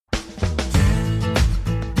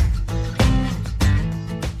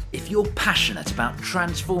you're passionate about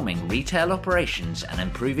transforming retail operations and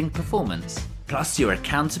improving performance, plus you're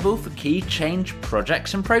accountable for key change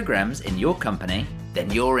projects and programs in your company, then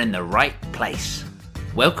you're in the right place.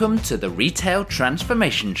 Welcome to the Retail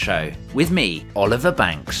Transformation Show with me, Oliver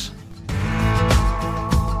Banks.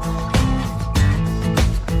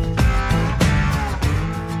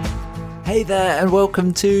 Hey there, and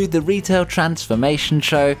welcome to the Retail Transformation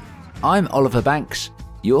Show. I'm Oliver Banks,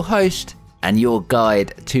 your host and your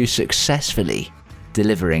guide to successfully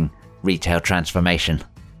delivering retail transformation.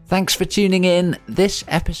 Thanks for tuning in. This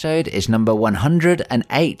episode is number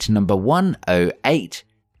 108,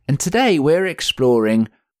 and today we're exploring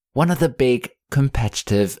one of the big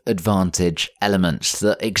competitive advantage elements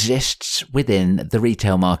that exists within the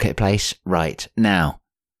retail marketplace right now: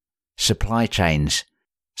 supply chains.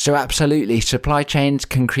 So absolutely, supply chains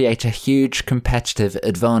can create a huge competitive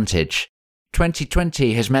advantage.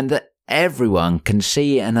 2020 has meant that everyone can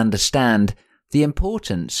see and understand the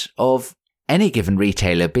importance of any given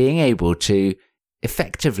retailer being able to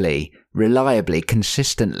effectively, reliably,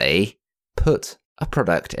 consistently put a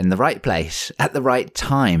product in the right place at the right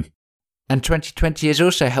time. And 2020 has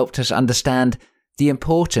also helped us understand the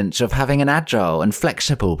importance of having an agile and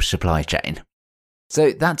flexible supply chain.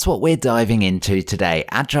 So that's what we're diving into today,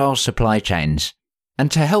 agile supply chains.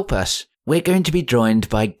 And to help us, we're going to be joined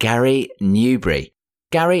by Gary Newbury.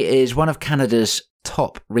 Gary is one of Canada's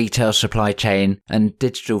top retail supply chain and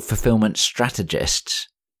digital fulfillment strategists.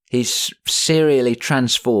 He's serially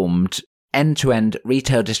transformed end-to-end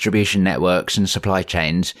retail distribution networks and supply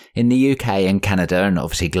chains in the UK and Canada, and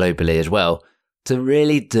obviously globally as well, to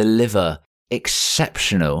really deliver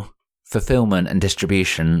exceptional fulfillment and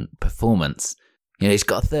distribution performance. You know, he's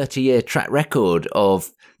got a 30-year track record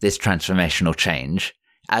of this transformational change,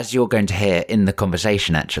 as you're going to hear in the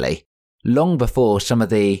conversation actually. Long before some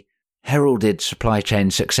of the heralded supply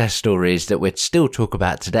chain success stories that we'd still talk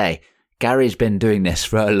about today, Gary's been doing this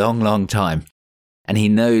for a long time, and he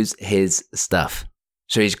knows his stuff.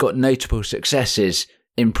 So he's got notable successes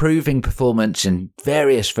improving performance in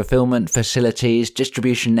various fulfillment facilities,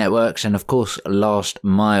 distribution networks, and of course last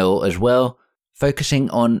mile as well.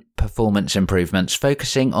 Focusing on performance improvements,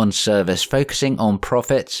 focusing on service, focusing on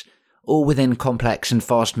profits, all within complex and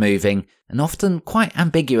fast-moving and often quite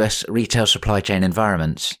ambiguous retail supply chain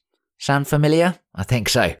environments. Sound familiar? I think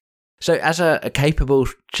so. So as a capable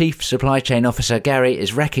chief supply chain officer, Gary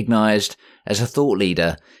is recognised as a thought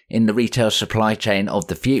leader in the retail supply chain of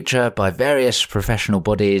the future by various professional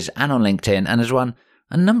bodies and on LinkedIn, and has won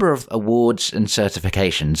a number of awards and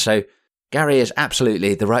certifications. So Gary is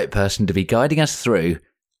absolutely the right person to be guiding us through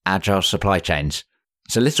agile supply chains.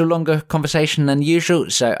 It's a little longer conversation than usual,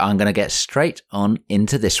 so I'm going to get straight on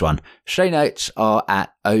into this one. Show notes are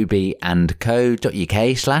at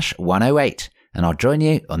obandco.uk/108, and I'll join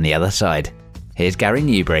you on the other side. Here's Gary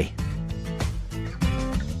Newbury.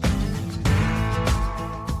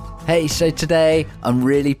 Hey, so today I'm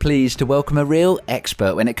really pleased to welcome a real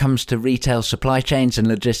expert when it comes to retail supply chains and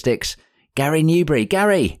logistics, Gary Newbury.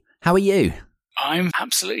 Gary, how are you? I'm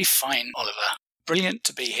absolutely fine, Oliver. Brilliant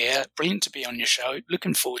to be here. Brilliant to be on your show.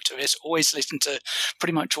 Looking forward to it. Always listen to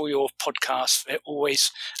pretty much all your podcasts. They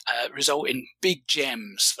always result in big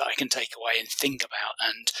gems that I can take away and think about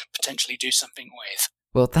and potentially do something with.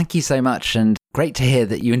 Well, thank you so much, and great to hear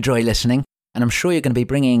that you enjoy listening. And I'm sure you're going to be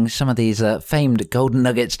bringing some of these famed golden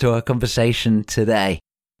nuggets to our conversation today,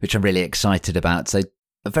 which I'm really excited about. So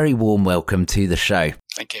a very warm welcome to the show.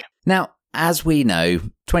 Thank you. Now, as we know,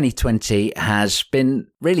 2020 has been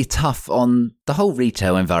really tough on the whole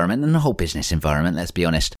retail environment and the whole business environment, let's be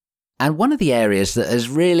honest. And one of the areas that has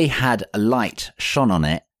really had a light shone on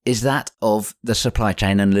it is that of the supply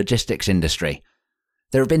chain and logistics industry.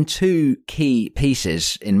 There have been two key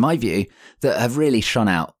pieces, in my view, that have really shone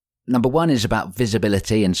out. Number one is about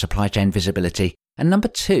visibility and supply chain visibility. And number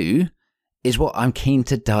two is what I'm keen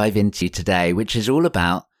to dive into today, which is all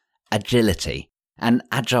about agility and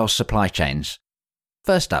agile supply chains.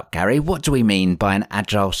 First up, Gary, what do we mean by an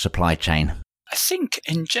agile supply chain? I think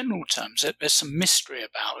in general terms that there's some mystery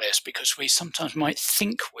about this because we sometimes might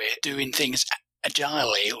think we're doing things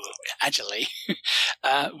agilely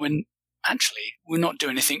when actually we're not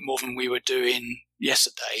doing anything more than we were doing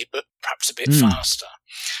yesterday, but perhaps a bit faster.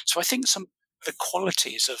 So I think some of the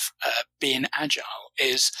qualities of being agile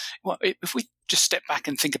is, well, if we just step back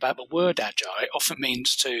and think about the word agile, it often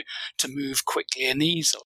means to move quickly and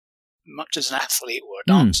easily, much as an athlete or a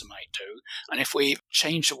dancer might do. And if we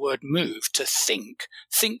change the word move to think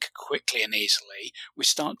quickly and easily, we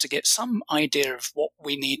start to get some idea of what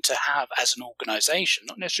we need to have as an organization,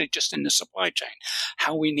 not necessarily just in the supply chain,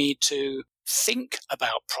 how we need to think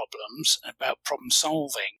about problems, about problem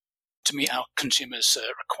solving, to meet our consumers'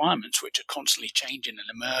 requirements, which are constantly changing and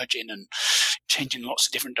emerging and changing in lots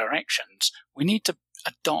of different directions, we need to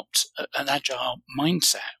adopt an agile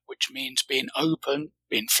mindset, which means being open,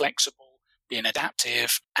 being flexible, being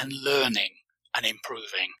adaptive, and learning and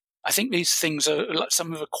improving. I think these things are like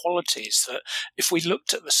some of the qualities that if we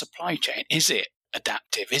looked at the supply chain, is it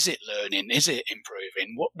adaptive? Is it learning? Is it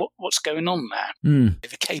improving? What's going on there?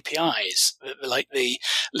 The KPIs, like the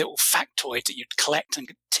little factoid that you'd collect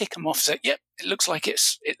and tick them off, say, yep, it looks like it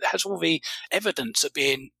has all the evidence of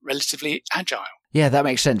being relatively agile. Yeah, that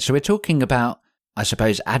makes sense. So we're talking about, I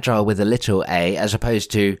suppose, agile with a little a, as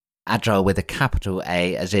opposed to agile with a capital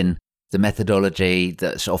A, as in the methodology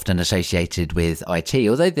that's often associated with IT,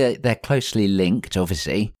 although they're closely linked,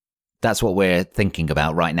 obviously. That's what we're thinking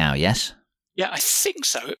about right now, yes? Yeah, I think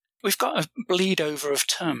so. We've got a bleed over of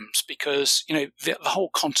terms because, the whole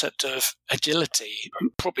concept of agility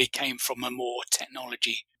probably came from a more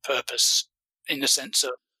technology purpose in the sense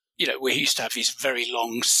of, we used to have these very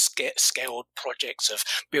long scaled projects of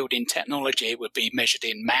building technology. It would be measured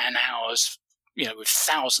in man hours, with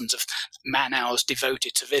thousands of man hours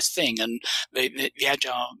devoted to this thing. And the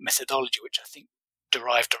agile methodology, which I think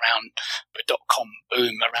derived around the dot-com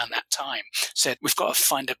boom around that time, said we've got to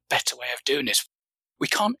find a better way of doing this. We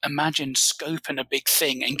can't imagine scoping a big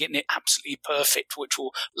thing and getting it absolutely perfect, which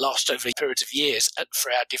will last over periods of years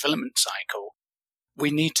for our development cycle. We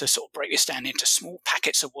need to sort of break this down into small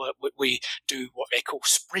packets of work that we do what they call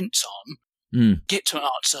sprints on. Get to an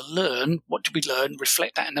answer, learn, what did we learn,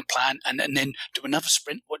 reflect that in the plan, and then do another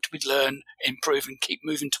sprint, what did we learn, improve, and keep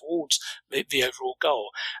moving towards the overall goal.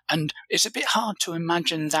 And it's a bit hard to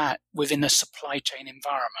imagine that within a supply chain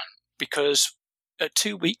environment, because a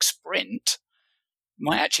 2-week sprint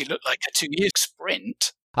might actually look like a 2-year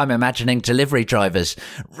sprint. I'm imagining delivery drivers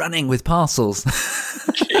running with parcels.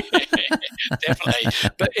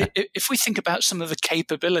 Definitely. But if we think about some of the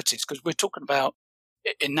capabilities, because we're talking about,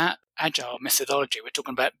 in that agile methodology, we're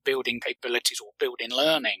talking about building capabilities or building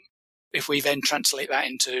learning. If we then translate that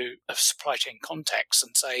into a supply chain context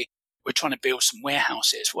and say, we're trying to build some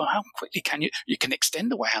warehouses, well, how quickly can you can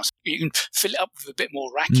extend the warehouse. You can fill it up with a bit more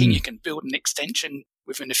racking. You can build an extension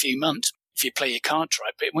within a few months if you play your cards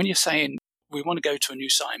right. But when you're saying we want to go to a new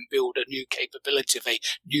site and build a new capability of a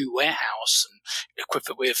new warehouse and equip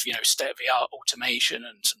it with, state-of-the-art automation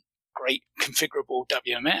and some great configurable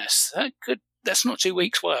WMS, that's not 2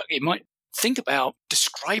 weeks' work. You might think about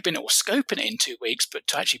describing it or scoping it in 2 weeks, but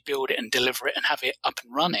to actually build it and deliver it and have it up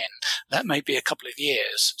and running, that may be a couple of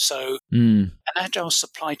years. So an agile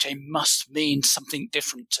supply chain must mean something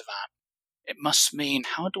different to that. It must mean,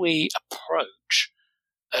 how do we approach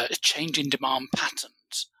a change in demand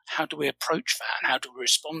patterns? How do we approach that, and how do we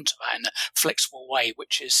respond to that in a flexible way,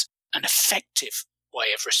 which is an effective way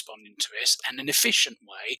of responding to this, and an efficient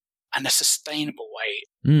way, and a sustainable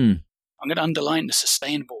way? I'm going to underline the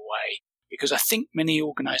sustainable way, because I think many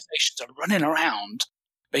organizations are running around,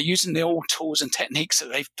 they're using the old tools and techniques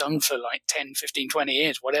that they've done for like 10, 15, 20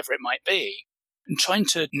 years, whatever it might be, and trying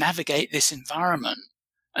to navigate this environment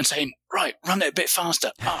and saying, right, run it a bit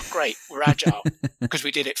faster. Oh, great, we're agile because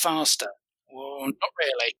we did it faster. Well, not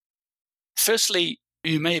really. Firstly,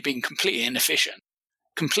 you may have been completely inefficient,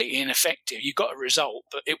 completely ineffective. You got a result,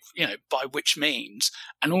 but by which means?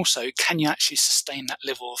 And also, can you actually sustain that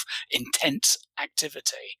level of intense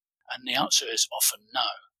activity? And the answer is often no.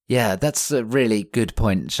 Yeah, that's a really good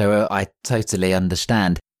point. So I totally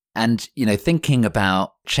understand. And, thinking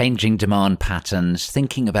about changing demand patterns,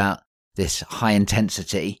 thinking about this high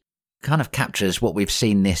intensity kind of captures what we've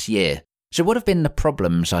seen this year. So what have been the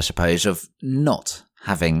problems, I suppose, of not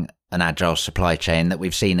having an agile supply chain that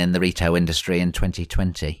we've seen in the retail industry in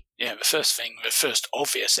 2020? Yeah, the first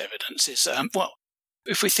obvious evidence is,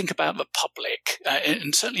 if we think about the public,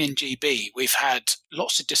 and certainly in GB, we've had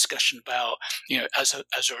lots of discussion about, as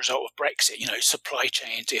a result of Brexit, supply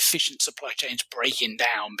chains, efficient supply chains breaking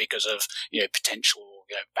down because of, potential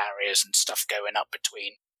barriers and stuff going up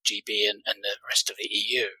between GB and the rest of the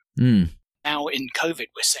EU. Now in COVID,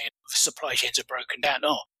 we're saying supply chains are broken down.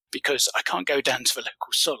 Because I can't go down to the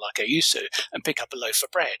local store like I used to and pick up a loaf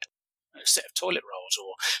of bread, a set of toilet rolls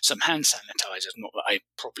or some hand sanitizers. Not that I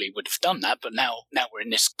probably would have done that, but now we're in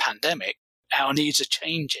this pandemic, our needs are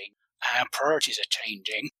changing, our priorities are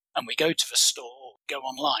changing, and we go to the store, go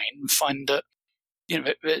online and find that,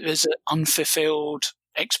 there's an unfulfilled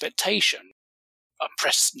expectation. I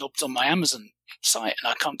press knobs on my Amazon site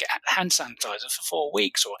and I can't get hand sanitizer for 4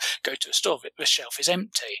 weeks, or go to a store, the shelf is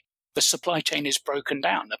empty. The supply chain is broken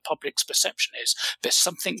down. The public's perception is there's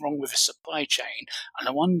something wrong with the supply chain. And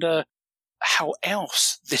I wonder how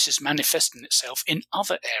else this is manifesting itself in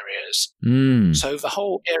other areas. So the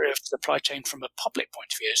whole area of supply chain from a public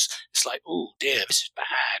point of view is it's like, oh dear, this is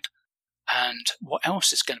bad. And what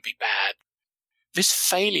else is going to be bad? This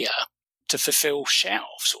failure to fulfill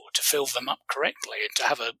shelves or to fill them up correctly and to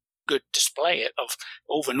have a good display of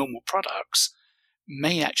all the normal products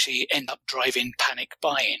may actually end up driving panic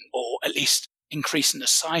buying, or at least increasing the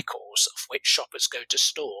cycles of which shoppers go to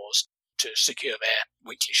stores to secure their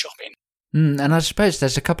weekly shopping. And I suppose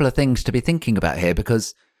there's a couple of things to be thinking about here,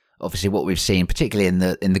 because obviously what we've seen, particularly in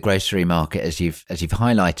the grocery market, as you've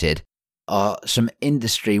highlighted, are some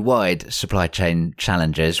industry-wide supply chain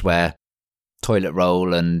challenges where toilet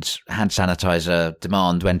roll and hand sanitizer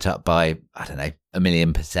demand went up by, I don't know,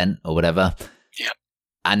 1,000,000% or whatever. Yeah.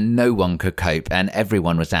 And no one could cope and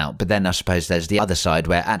everyone was out. But then I suppose there's the other side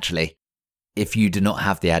where actually, if you do not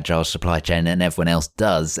have the agile supply chain and everyone else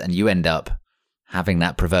does, and you end up having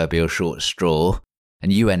that proverbial short straw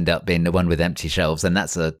and you end up being the one with empty shelves, then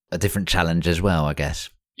that's a different challenge as well, I guess.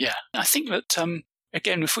 Yeah. I think that,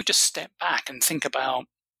 again, if we just step back and think about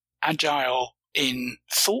agile in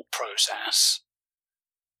thought process,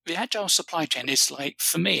 the agile supply chain is like,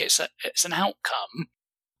 for me, it's an outcome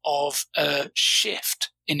of a shift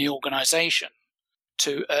in the organization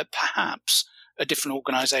to perhaps a different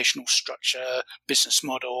organizational structure, business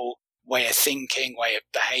model, way of thinking, way of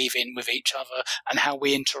behaving with each other, and how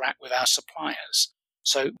we interact with our suppliers.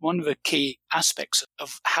 So one of the key aspects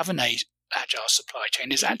of having a agile supply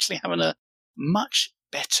chain is actually having a much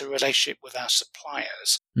better relationship with our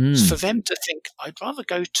suppliers. For them to think, I'd rather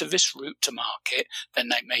go to this route to market than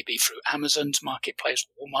they may be through Amazon's marketplace,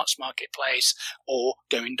 Walmart's marketplace, or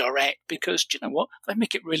going direct, because do you know what? They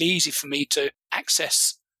make it really easy for me to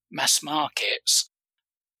access mass markets.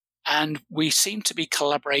 And we seem to be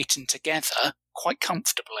collaborating together quite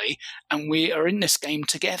comfortably, and we are in this game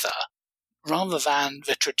together, rather than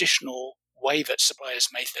the traditional way that suppliers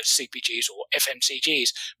may, that CPGs or FMCGs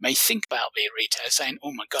may think about the retailer, saying,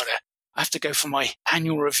 oh my God, I have to go for my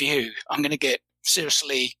annual review. I'm going to get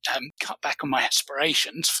seriously cut back on my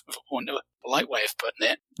aspirations, for want of a polite way of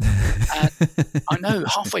putting it. And I know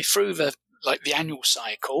halfway through the annual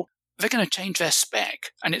cycle, they're going to change their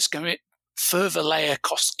spec, and it's going to further layer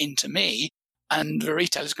costs into me, and the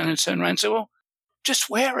retailer's going to turn around and say, well, just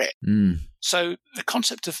wear it. So the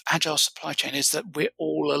concept of agile supply chain is that we're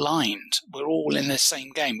all aligned. We're all in the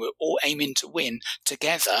same game. We're all aiming to win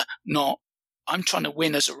together, not I'm trying to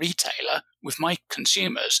win as a retailer with my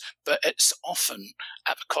consumers, but it's often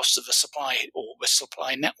at the cost of the supply or the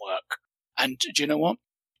supply network. And do you know what?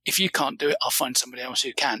 If you can't do it, I'll find somebody else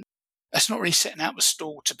who can. That's not really setting out the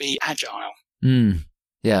stall to be agile.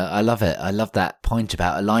 Yeah, I love it. I love that point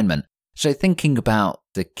about alignment. So thinking about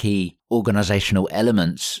the key organizational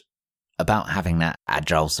elements about having that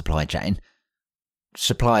agile supply chain,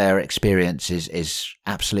 supplier experience is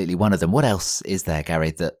absolutely one of them. What else is there,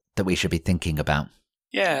 Gary, that we should be thinking about?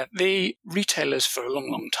 Yeah, the retailers for a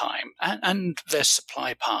long, long time and their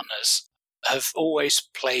supply partners have always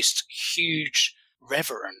placed huge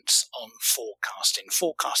reverence on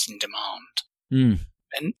forecasting demand,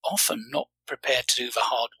 and often not prepared to do the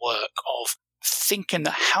hard work of thinking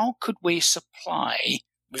that how could we supply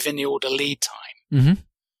within the order lead time?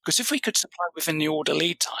 Because if we could supply within the order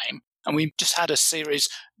lead time, and we just had a series,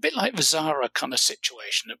 a bit like the Zara kind of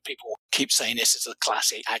situation that people keep saying this is a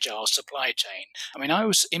classic agile supply chain. I mean, I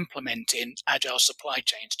was implementing agile supply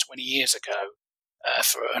chains 20 years ago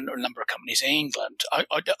for a number of companies in England.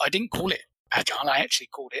 I didn't call it agile. I actually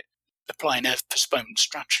called it applying a postponement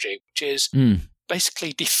strategy, which is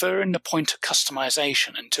basically deferring the point of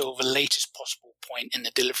customization until the latest possible point in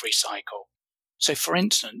the delivery cycle. So, for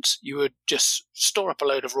instance, you would just store up a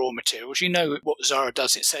load of raw materials. You know what Zara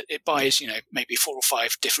does. It buys, maybe 4 or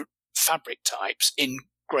 5 different fabric types in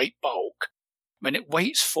great bulk. When it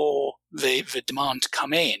waits for the demand to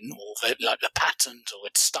come in, or the pattern or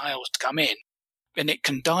its styles to come in, then it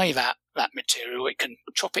can dye that material. It can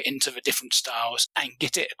chop it into the different styles and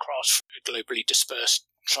get it across the globally dispersed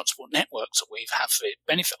transport networks that we have the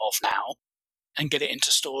benefit of now, and get it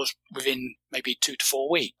into stores within maybe 2 to 4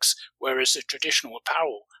 weeks, whereas a traditional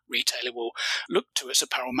apparel retailer will look to its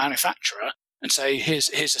apparel manufacturer and say, here's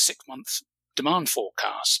a 6-month demand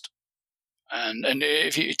forecast. And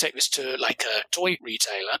if you take this to like a toy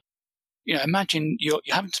retailer, imagine you're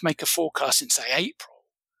having to make a forecast in, say, April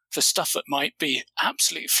for stuff that might be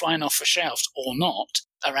absolutely flying off the shelves or not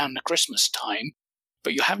around the Christmas time,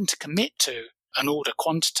 but you're having to commit to an order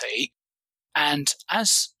quantity. And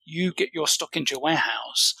as you get your stock into your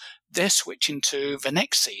warehouse, they're switching to the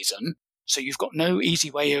next season. So you've got no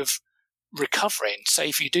easy way of recovering. Say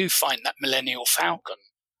if you do find that Millennial Falcon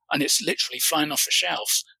and it's literally flying off the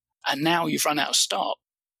shelves, and now you've run out of stock.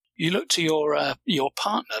 You look to your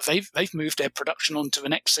partner; they've moved their production on to the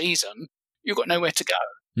next season. You've got nowhere to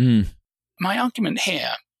go. My argument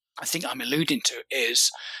here, I think I'm alluding to,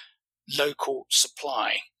 is local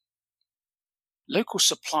supply. Local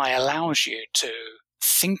supply allows you to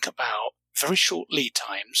think about very short lead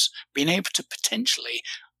times, being able to potentially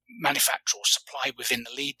manufacture or supply within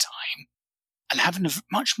the lead time, and having a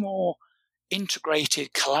much more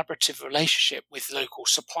integrated, collaborative relationship with local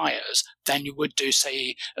suppliers than you would do,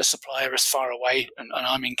 say, a supplier as far away, and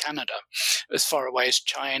I'm in Canada, as far away as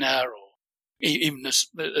China, or even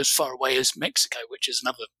as far away as Mexico, which is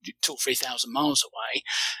another 2,000 or 3,000 miles away,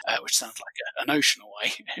 which sounds like an ocean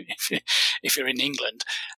away if you're in England.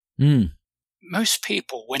 Most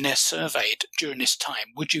people, when they're surveyed during this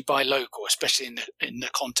time, would you buy local, especially in the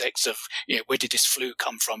context of, where did this flu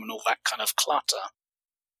come from and all that kind of clutter?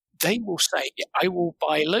 They will say, I will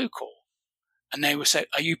buy local. And they will say,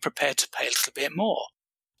 are you prepared to pay a little bit more?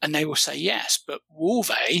 And they will say yes, but will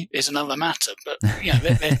they is another matter. But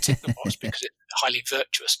they're tick the box because it's highly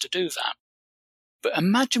virtuous to do that. But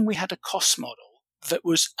imagine we had a cost model that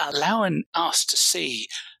was allowing us to see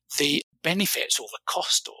the benefits or the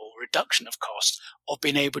cost or reduction of cost of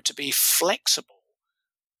being able to be flexible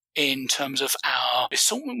in terms of our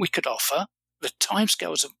assortment we could offer, the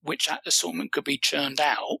timescales of which that assortment could be churned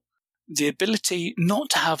out, the ability not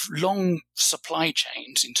to have long supply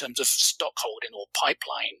chains in terms of stock holding or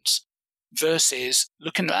pipelines, versus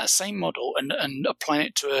looking at that same model and applying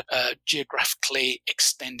it to a geographically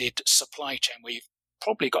extended supply chain where you've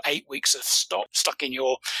probably got 8 weeks of stock stuck in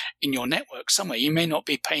your network somewhere. You may not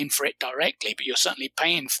be paying for it directly, but you're certainly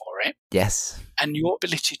paying for it. Yes. And your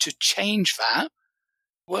ability to change that,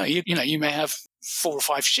 well, you may have 4 or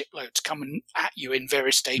 5 shiploads coming at you in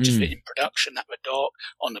various stages of it, in production, at the dock,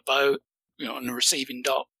 on the boat, on the receiving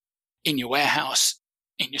dock, in your warehouse,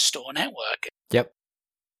 in your store network. Yep.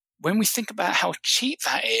 When we think about how cheap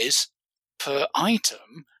that is per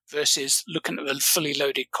item versus looking at the fully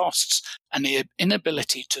loaded costs and the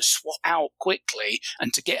inability to swap out quickly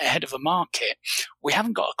and to get ahead of a market, we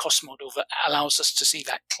haven't got a cost model that allows us to see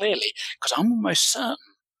that clearly, because I'm almost certain,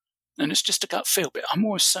 and it's just a gut feel, but I'm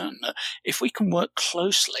almost certain that if we can work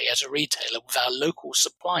closely as a retailer with our local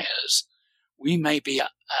suppliers, we may be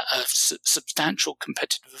at a substantial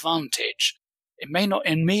competitive advantage. It may not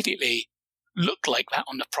immediately look like that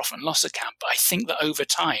on the profit and loss account, but I think that over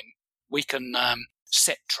time we can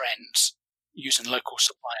set trends using local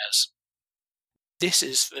suppliers. This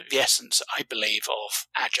is the essence, I believe, of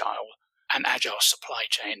agile and agile supply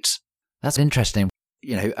chains. That's interesting.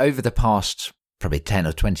 Over the past probably 10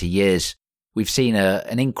 or 20 years, we've seen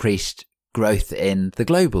an increased growth in the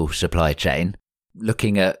global supply chain,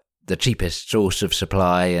 looking at the cheapest source of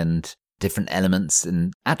supply and different elements,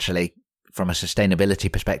 and actually, from a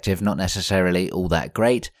sustainability perspective, not necessarily all that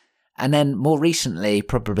great. And then more recently,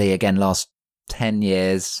 probably again last 10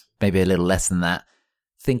 years, maybe a little less than that,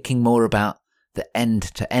 thinking more about the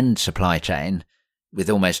end-to-end supply chain with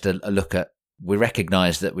almost a look at, we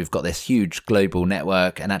recognize that we've got this huge global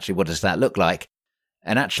network, and actually what does that look like?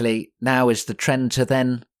 And actually now is the trend to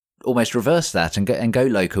then almost reverse that and go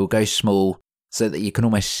local, go small, so that you can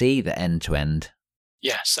almost see the end-to-end.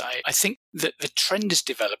 Yes, I think that the trend is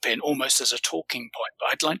developing almost as a talking point, but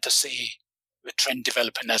I'd like to see the trend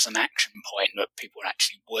developing as an action point, that people are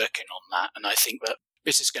actually working on that. And I think that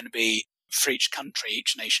this is going to be, for each country,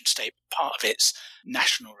 each nation state, part of its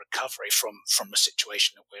national recovery from the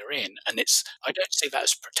situation that we're in. And I don't see that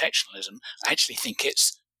as protectionism. I actually think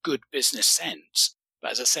it's good business sense.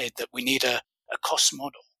 But as I said, that we need a cost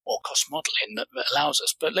model or cost modeling that allows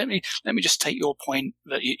us. But let me just take your point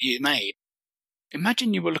that you made.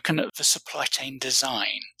 Imagine you were looking at the supply chain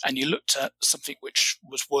design and you looked at something which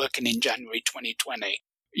was working in January 2020.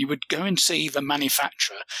 You would go and see the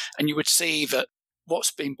manufacturer and you would see that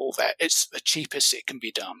what's being bought there, it's the cheapest it can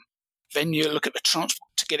be done. Then you look at the transport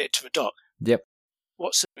to get it to the dock. Yep.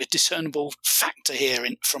 What's the discernible factor here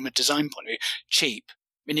from a design point of view? Cheap.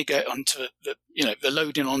 When you go onto the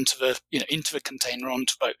loading onto the, into the container,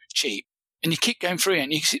 onto the boat, cheap. And you keep going through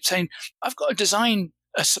and you keep saying, I've got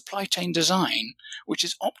a supply chain design which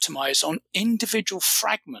is optimized on individual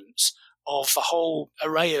fragments of the whole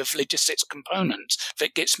array of logistics components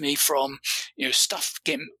that gets me from stuff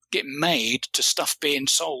getting made to stuff being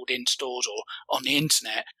sold in stores or on the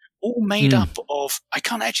internet, all made up of,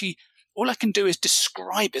 all I can do is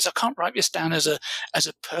describe this. I can't write this down as a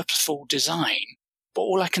purposeful design, but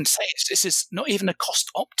all I can say is this is not even a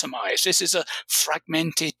cost optimized. This is a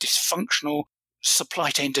fragmented, dysfunctional supply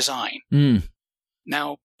chain design.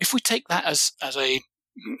 Now, if we take that as a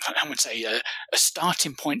I would say, a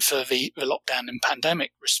starting point for the lockdown and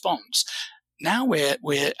pandemic response. Now we're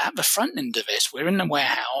at the front end of this. We're in the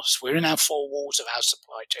warehouse. We're in our four walls of our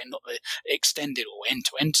supply chain, not the extended or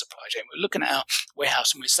end-to-end supply chain. We're looking at our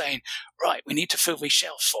warehouse and we're saying, right, we need to fill these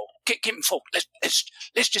shelves full. Get them full.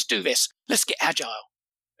 Let's just do this. Let's get agile.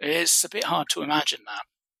 It's a bit hard to imagine that.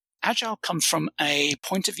 Agile comes from a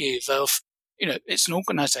point of view of, it's an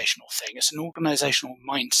organizational thing. It's an organizational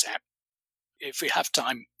mindset. If we have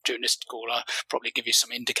time during this call, I'll probably give you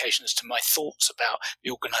some indication as to my thoughts about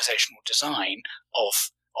the organizational design of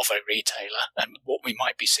a retailer and what we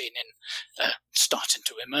might be seeing in starting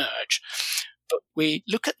to emerge. But we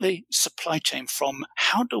look at the supply chain from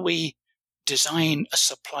how do we design a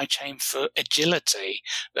supply chain for agility?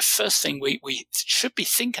 The first thing we should be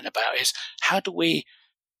thinking about is how do we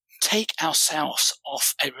take ourselves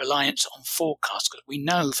off a reliance on forecasts, because we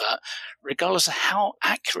know that regardless of how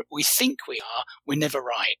accurate we think we are, we're never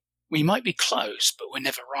right. We might be close, but we're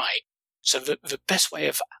never right. So the best way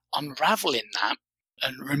of unraveling that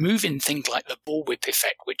and removing things like the bullwhip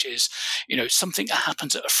effect, which is, something that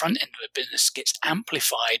happens at the front end of a business gets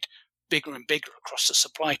amplified bigger and bigger across the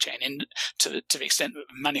supply chain, and to the extent that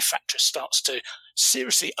the manufacturer starts to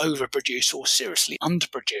seriously overproduce or seriously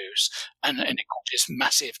underproduce, and it causes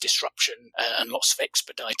massive disruption and lots of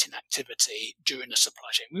expediting activity during the supply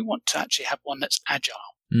chain. We want to actually have one that's agile.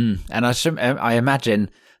 And I imagine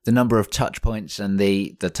the number of touch points and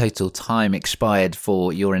the total time expired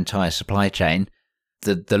for your entire supply chain,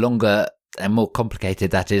 the longer and more complicated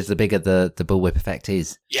that is, the bigger the bullwhip effect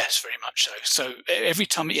is. Yes, very much so. So every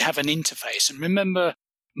time that you have an interface, and remember,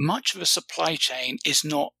 much of a supply chain is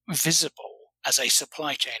not visible as a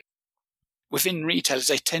supply chain. Within retailers,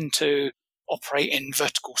 they tend to operate in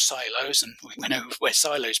vertical silos, and we know where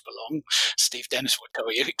silos belong. Steve Dennis would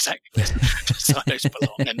tell you exactly where silos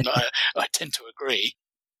belong, and I tend to agree.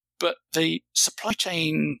 But the supply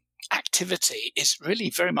chain activity is really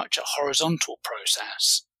very much a horizontal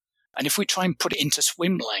process. And if we try and put it into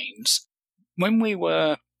swim lanes, when we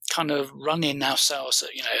were kind of running ourselves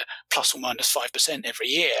at, plus or minus 5% every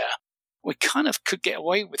year, we kind of could get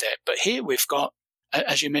away with it. But here we've got,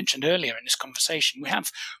 as you mentioned earlier in this conversation, we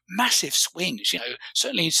have massive swings.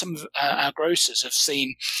 Certainly some of our grocers have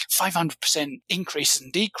seen 500% increases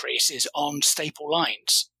and decreases on staple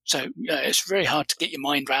lines. So it's very hard to get your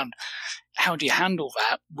mind around how do you handle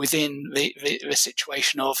that within the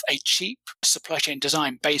situation of a cheap supply chain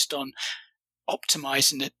design based on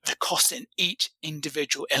optimizing the cost in each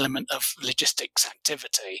individual element of logistics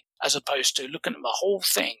activity, as opposed to looking at the whole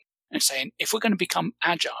thing and saying, if we're going to become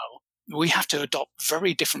agile, we have to adopt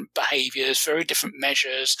very different behaviors, very different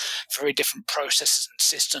measures, very different processes and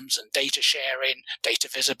systems and data sharing, data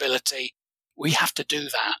visibility. We have to do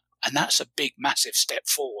that. And that's a big, massive step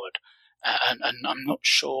forward. And I'm not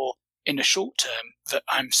sure in the short term that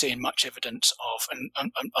I'm seeing much evidence of, and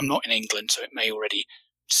I'm not in England, so it may already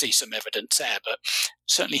see some evidence there, but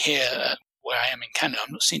certainly here where I am in Canada,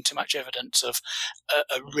 I'm not seeing too much evidence of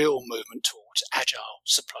a real movement towards agile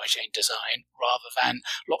supply chain design, rather than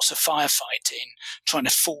lots of firefighting, trying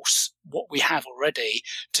to force what we have already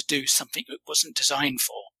to do something it wasn't designed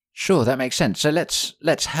for. Sure, that makes sense. So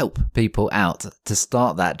let's help people out to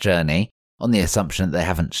start that journey on the assumption that they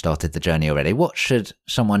haven't started the journey already. What should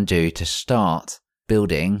someone do to start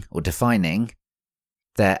building or defining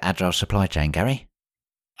their agile supply chain, Gary?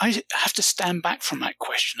 I have to stand back from that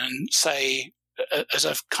question and say, as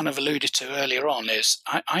I've kind of alluded to earlier on, is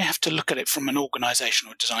I have to look at it from an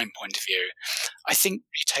organizational design point of view. I think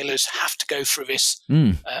retailers have to go through this,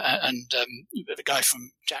 and the guy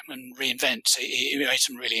from Jackman Reinvent, he made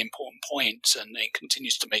some really important points, and he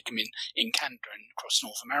continues to make them in Canada and across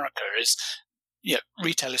North America, is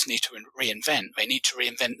retailers need to reinvent. They need to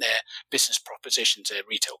reinvent their business propositions, their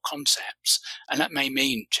retail concepts. And that may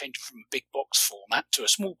mean changing from a big box format to a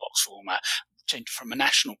small box format, changing from a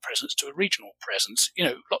national presence to a regional presence,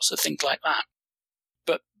 lots of things like that.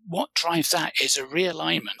 But what drives that is a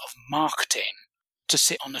realignment of marketing to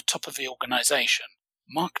sit on the top of the organization.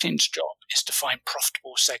 Marketing's job is to find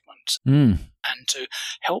profitable segments and to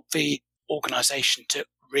help the organization to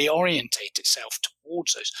reorientate itself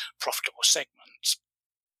towards those profitable segments.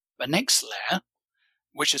 The next layer,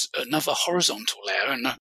 which is another horizontal layer, and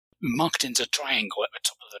marketing's a triangle at the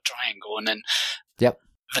top of the triangle, and then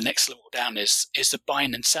the next level down is the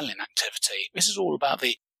buying and selling activity. This is all about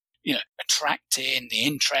the attracting the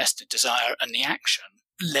interest, the desire, and the action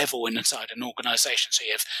level inside an organization. So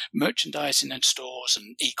you have merchandising in stores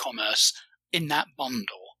and e-commerce in that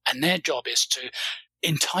bundle, and their job is to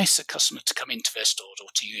entice a customer to come into their stores or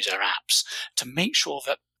to use their apps, to make sure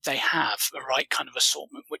that they have the right kind of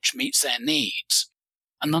assortment which meets their needs.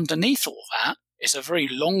 And underneath all that is a very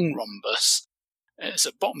long rhombus. It's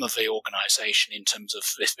at the bottom of the organization in terms of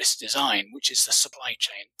this design, which is the supply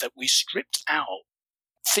chain, that we stripped out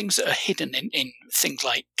things that are hidden in things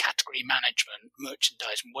like category management,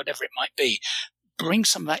 merchandising, whatever it might be. Bring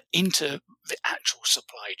some of that into the actual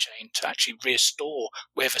supply chain to actually restore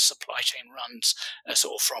where the supply chain runs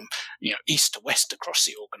sort of from east to west across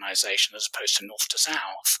the organization as opposed to north to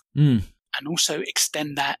south. And also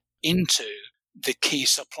extend that into the key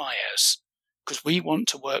suppliers, because we want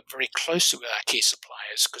to work very closely with our key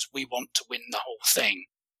suppliers because we want to win the whole thing.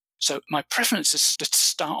 So my preference is to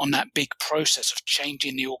start on that big process of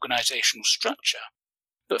changing the organizational structure.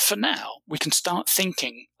 But for now, we can start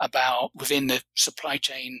thinking about, within the supply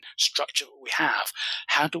chain structure that we have,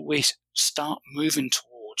 how do we start moving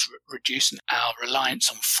towards reducing our reliance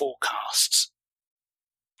on forecasts?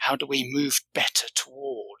 How do we move better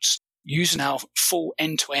towards using our full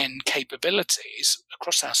end-to-end capabilities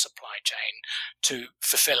across our supply chain to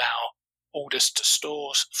fulfill our orders to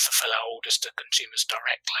stores, fulfill our orders to consumers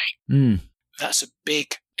directly? That's a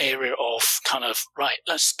big area of kind of, right,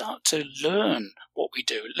 let's start to learn what we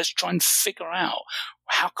do. Let's try and figure out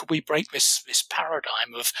how could we break this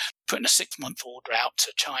paradigm of putting a 6-month order out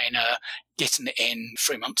to China, getting it in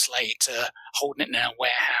 3 months later, holding it in our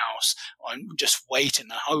warehouse, and just waiting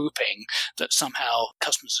and hoping that somehow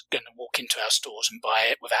customers are going to walk into our stores and buy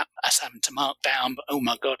it without us having to mark down. But, oh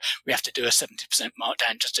my God, we have to do a 70%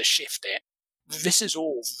 markdown just to shift it. This is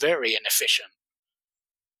all very inefficient.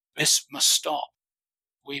 This must stop.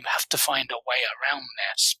 We have to find a way around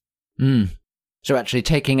this. So actually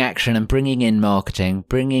taking action and bringing in marketing,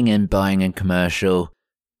 bringing in buying and commercial,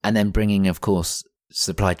 and then bringing, of course,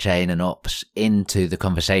 supply chain and ops into the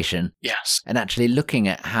conversation. Yes. And actually looking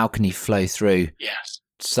at how can you flow through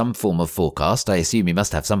some form of forecast. I assume you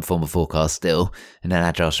must have some form of forecast still in an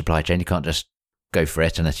agile supply chain. You can't just go for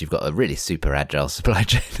it unless you've got a really super agile supply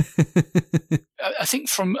chain. I think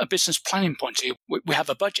from a business planning point of view, we have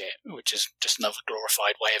a budget, which is just another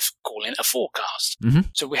glorified way of calling it a forecast.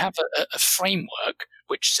 So we have a framework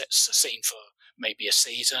which sets the scene for maybe a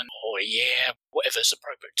season or a year, whatever's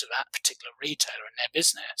appropriate to that particular retailer and their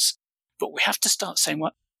business. But we have to start saying,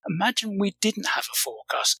 well, imagine we didn't have a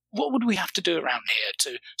forecast. What would we have to do around here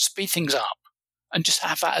to speed things up and just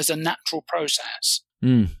have that as a natural process?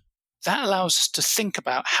 That allows us to think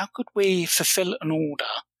about how could we fulfill an order,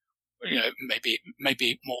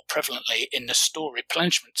 maybe more prevalently in the store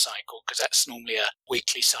replenishment cycle, because that's normally a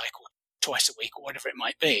weekly cycle, twice a week or whatever it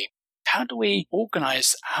might be. How do we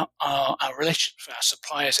organize our relationship with our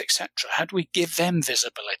suppliers, etc.? How do we give them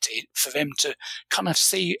visibility for them to kind of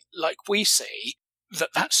see, like we see,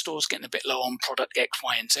 that store's getting a bit low on product X,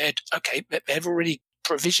 Y, and Z? Okay, but they've already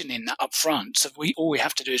provisioning that up front. So all we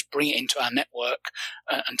have to do is bring it into our network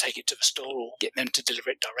and take it to the store or get them to deliver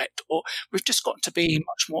it direct. Or we've just got to be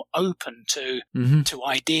much more open to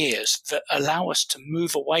ideas that allow us to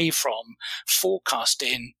move away from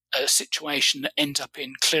forecasting a situation that ends up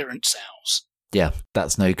in clearance sales. Yeah,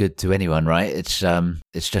 that's no good to anyone, right?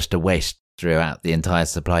 It's just a waste throughout the entire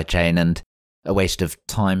supply chain and a waste of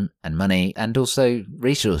time and money and also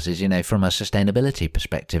resources, from a sustainability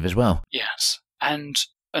perspective as well. Yes. And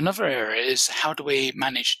another area is how do we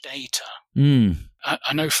manage data?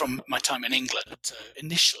 I know from my time in England,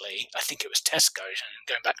 initially, I think it was Tesco,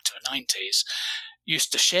 going back to the 90s,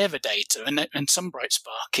 used to share the data, and some bright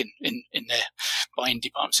spark in their buying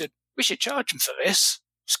department said, we should charge them for this.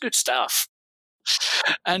 It's good stuff.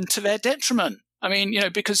 And to their detriment. I mean,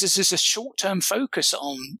 because this is a short-term focus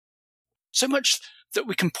on so much that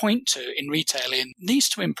we can point to in retailing needs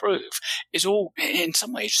to improve is all in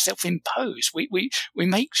some ways self-imposed. We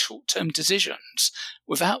make short-term decisions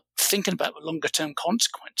without thinking about the longer-term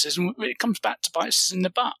consequences, and it comes back to bite us in the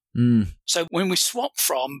butt. So when we swap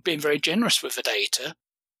from being very generous with the data,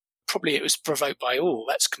 probably it was provoked by,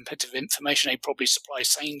 that's competitive information. They probably supply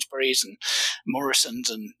Sainsbury's and Morrison's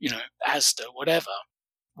and, Asda, whatever.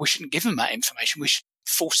 We shouldn't give them that information. We should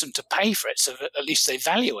force them to pay for it so that at least they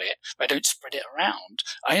value it. They don't spread it around.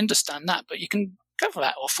 I understand that, but you can cover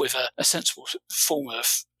that off with a sensible form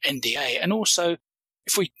of NDA. And also,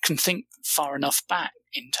 if we can think far enough back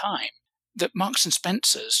in time, that Marks and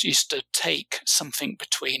Spencer's used to take something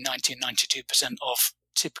between 90 and 92% of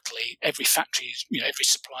typically every factory's, every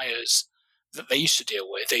supplier's that they used to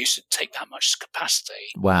deal with. They used to take that much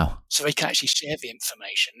capacity. Wow. So they can actually share the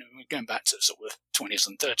information. And we're going back to sort of 20s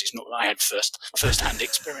and 30s. Not that I had first-hand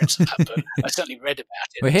experience of that, but I certainly read about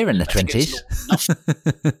it. We're here in the 20s.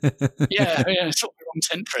 Yeah, it's not the wrong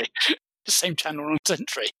century. The same channel, wrong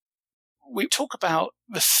century. we talk about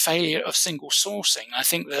the failure of single sourcing. I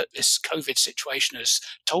think that this COVID situation has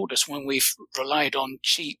told us when we've relied on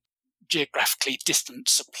cheap, geographically distant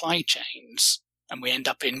supply chains and we end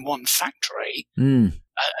up in one factory and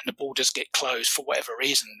the borders get closed for whatever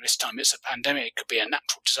reason. This time it's a pandemic. It could be a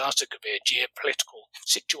natural disaster. It could be a geopolitical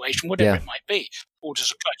situation, whatever it might be.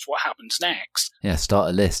 Borders are closed. What happens next? Yeah, start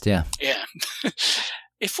a list, yeah. Yeah.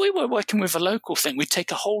 If we were working with a local thing, we'd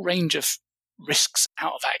take a whole range of risks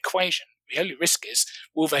out of that equation. The only risk is,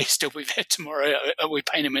 will they still be there tomorrow? Are we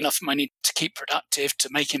paying them enough money to keep productive, to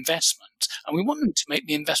make investments? And we want them to make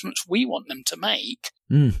the investments we want them to make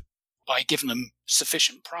by giving them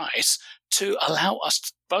sufficient price to allow us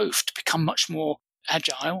both to become much more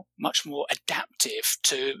agile, much more adaptive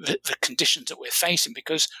to the conditions that we're facing.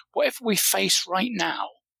 Because whatever we face right now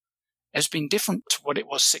has been different to what it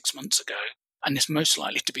was 6 months ago, and is most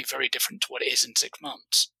likely to be very different to what it is in 6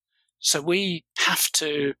 months. So we have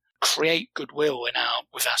to create goodwill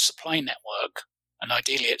with our supply network, and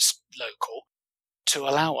ideally it's local, to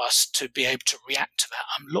allow us to be able to react to that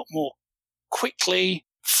a lot more quickly,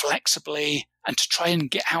 flexibly, and to try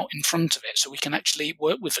and get out in front of it so we can actually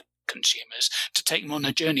work with the consumers to take them on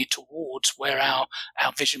a journey towards where our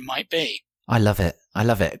vision might be. I love it.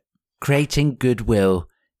 Creating goodwill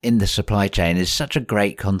in the supply chain is such a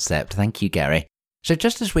great concept. Thank you, Gary. So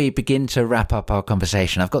just as we begin to wrap up our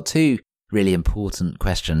conversation, I've got two really important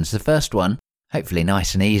questions. The first one, hopefully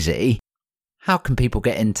nice and easy. How can people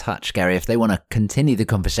get in touch, Gary, if they want to continue the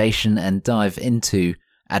conversation and dive into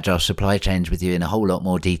agile supply chains with you in a whole lot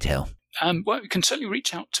more detail? Well, you can certainly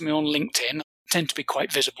reach out to me on LinkedIn. I tend to be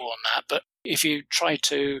quite visible on that, but if you try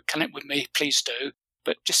to connect with me, please do.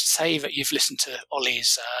 But just say that you've listened to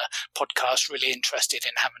Ollie's podcast, really interested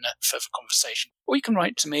in having a further conversation. Or you can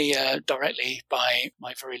write to me directly by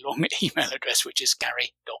my very long email address, which is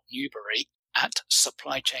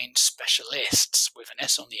gary.newbury@supplychainspecialists with an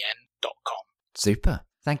S on the end.com. Super.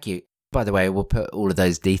 Thank you. By the way, we'll put all of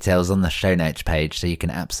those details on the show notes page so you can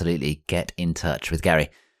absolutely get in touch with Gary.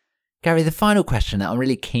 Gary, the final question that I'm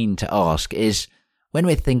really keen to ask is, when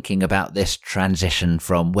we're thinking about this transition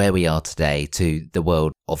from where we are today to the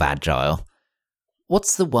world of agile,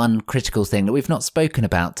 what's the one critical thing that we've not spoken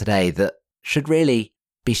about today that should really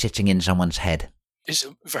be sitting in someone's head? It's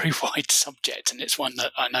a very wide subject, and it's one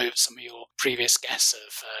that I know some of your previous guests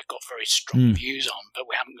have got very strong views on, but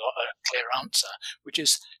we haven't got a clear answer, which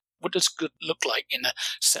is, what does good look like in a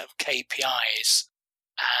set of KPIs,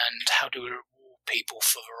 and how do we reward people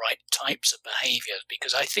for the right types of behaviours?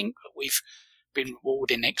 Because I think that we've been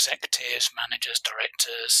rewarding executives, managers,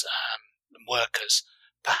 directors, and workers,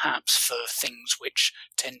 perhaps for things which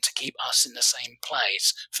tend to keep us in the same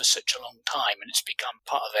place for such a long time, and it's become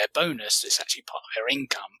part of their bonus. It's actually part of their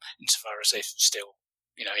income, insofar as they're still,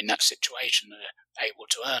 in that situation, they're able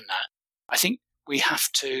to earn that. I think we have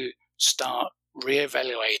to start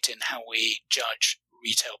re-evaluating how we judge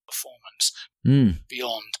retail performance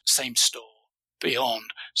beyond same store,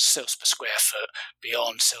 beyond sales per square foot,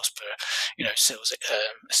 beyond sales per, sales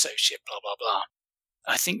associate, blah, blah, blah.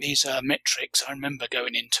 I think these are metrics. I remember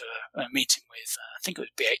going into a meeting with, I think it was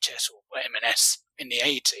BHS or M&S in the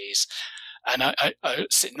 80s, and I was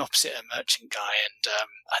sitting opposite a merchant guy, and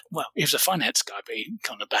he was a finance guy, but he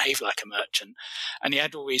kind of behaved like a merchant, and he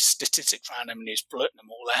had all these statistics around him, and he was blurting them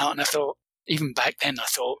all out, and I thought, even back then, I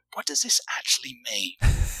thought, what does this actually mean?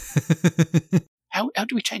 How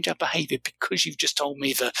do we change our behaviour because you've just told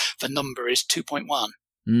me the number is 2.1?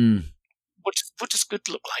 What does good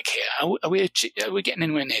look like here? Are we getting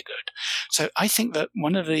anywhere near good? So I think that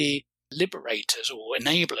one of the liberators or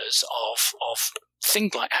enablers of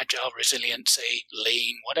things like agile, resiliency,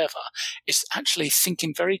 lean, whatever, is actually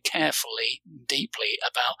thinking very carefully, deeply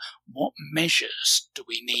about what measures do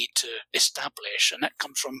we need to establish, and that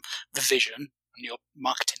comes from the vision and your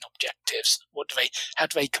marketing objectives. How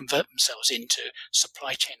do they convert themselves into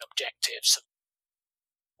supply chain objectives?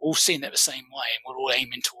 All seeing it the same way, and we're all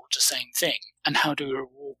aiming towards the same thing. And how do we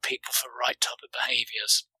reward people for the right type of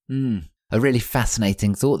behaviours? A really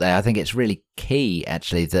fascinating thought there. I think it's really key,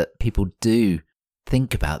 actually, that people do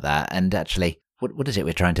think about that, and actually, what is it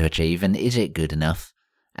we're trying to achieve, and is it good enough?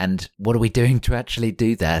 And what are we doing to actually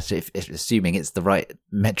do that, if assuming it's the right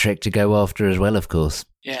metric to go after as well, of course?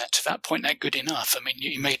 Yeah, to that point, that good enough. I mean,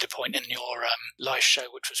 you made a point in your live show,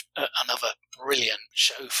 which was another brilliant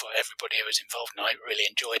show for everybody who was involved, and I really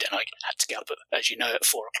enjoyed it. And I had to get up, as you know, at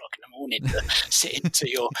 4 o'clock in the morning to sit into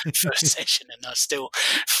your first session, and I was still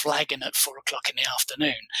flagging at 4 o'clock in the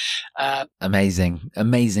afternoon. Amazing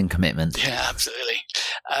commitment. Yeah, absolutely.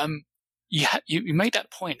 You made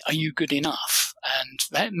that point. Are you good enough? And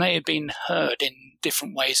that may have been heard in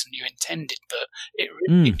different ways than you intended, but it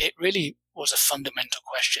really was a fundamental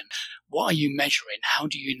question. What are you measuring? How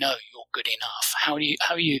do you know you're good enough? How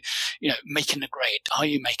are you making a grade? Are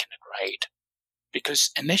you making a grade?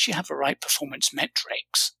 Because unless you have the right performance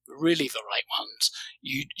metrics, really the right ones,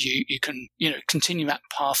 you can, continue that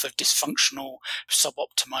path of dysfunctional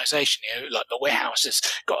sub-optimization. Like the warehouse has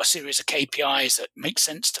got a series of KPIs that make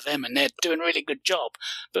sense to them and they're doing a really good job,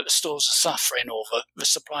 but the stores are suffering or the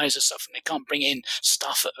suppliers are suffering. They can't bring in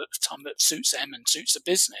stuff at the time that suits them and suits the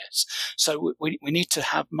business. So we need to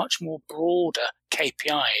have much more broader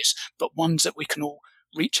KPIs, but ones that we can all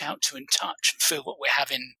reach out to and touch and feel that we're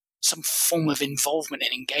having some form of involvement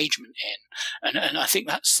and engagement in. And I think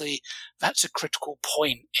that's a critical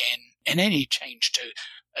point in any change to,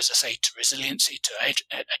 as I say, to resiliency, to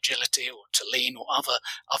agility, or to lean, or other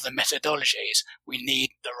methodologies. We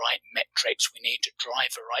need the right metrics. We need to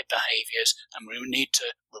drive the right behaviors, and we need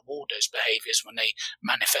to reward those behaviors when they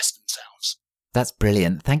manifest themselves. That's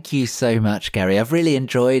brilliant. Thank you so much, Gary. I've really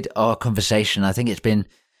enjoyed our conversation. I think it's been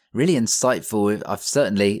really insightful. I've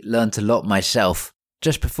certainly learned a lot myself.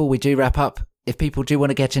 Just before we do wrap up, if people do want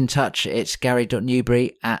to get in touch, it's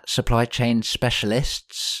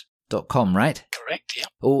gary.newbury@supplychainspecialists.com, right? Correct, yeah.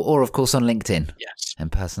 Or of course on LinkedIn. Yes.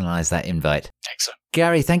 And personalise that invite. Excellent.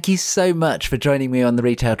 Gary, thank you so much for joining me on the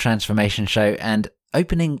Retail Transformation Show and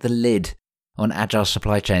opening the lid on agile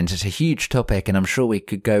supply chains. It's a huge topic and I'm sure we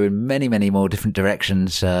could go in many, many more different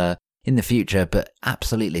directions in the future, but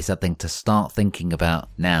absolutely something to start thinking about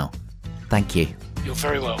now. Thank you. You're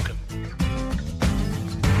very welcome.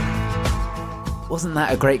 Wasn't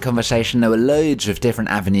that a great conversation? There were loads of different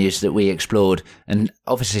avenues that we explored and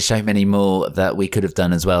obviously so many more that we could have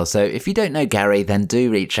done as well. So if you don't know Gary, then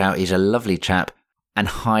do reach out. He's a lovely chap and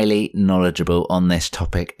highly knowledgeable on this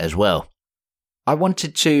topic as well. I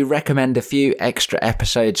wanted to recommend a few extra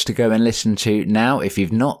episodes to go and listen to now if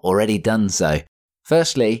you've not already done so.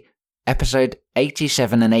 Firstly, episode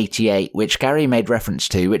 87 and 88, which Gary made reference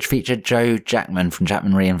to, which featured Joe Jackman from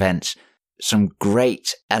Jackman Reinvents. Some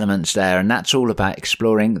great elements there, and that's all about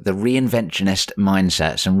exploring the reinventionist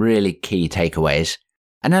mindset, some really key takeaways.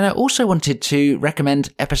 And then I also wanted to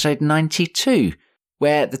recommend episode 92,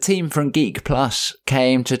 where the team from Geek Plus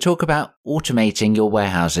came to talk about automating your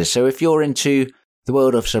warehouses. So if you're into the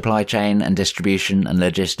world of supply chain and distribution and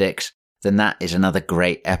logistics, then that is another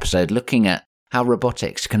great episode looking at how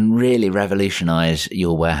robotics can really revolutionize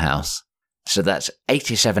your warehouse. So that's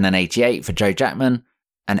 87 and 88 for Joe Jackman,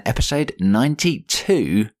 and episode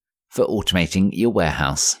 92 for automating your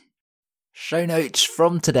warehouse. Show notes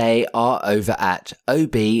from today are over at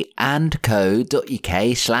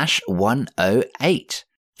obandco.uk/108.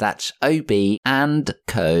 That's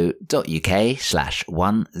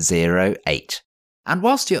obandco.uk/108. And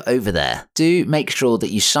whilst you're over there, do make sure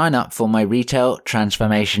that you sign up for my Retail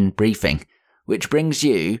Transformation Briefing, which brings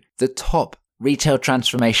you the top retail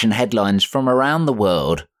transformation headlines from around the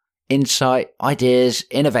world. Insight, ideas,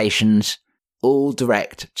 innovations, all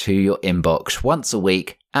direct to your inbox once a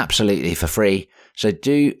week, absolutely for free. So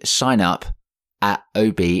do sign up at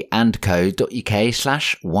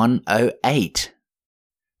obandco.uk/108.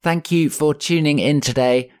 Thank you for tuning in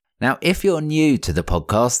today. Now, if you're new to the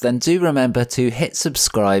podcast, then do remember to hit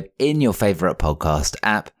subscribe in your favourite podcast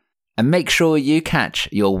app and make sure you catch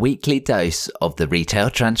your weekly dose of the Retail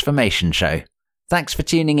Transformation Show. Thanks for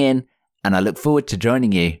tuning in, and I look forward to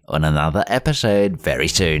joining you on another episode very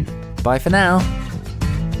soon. Bye for now.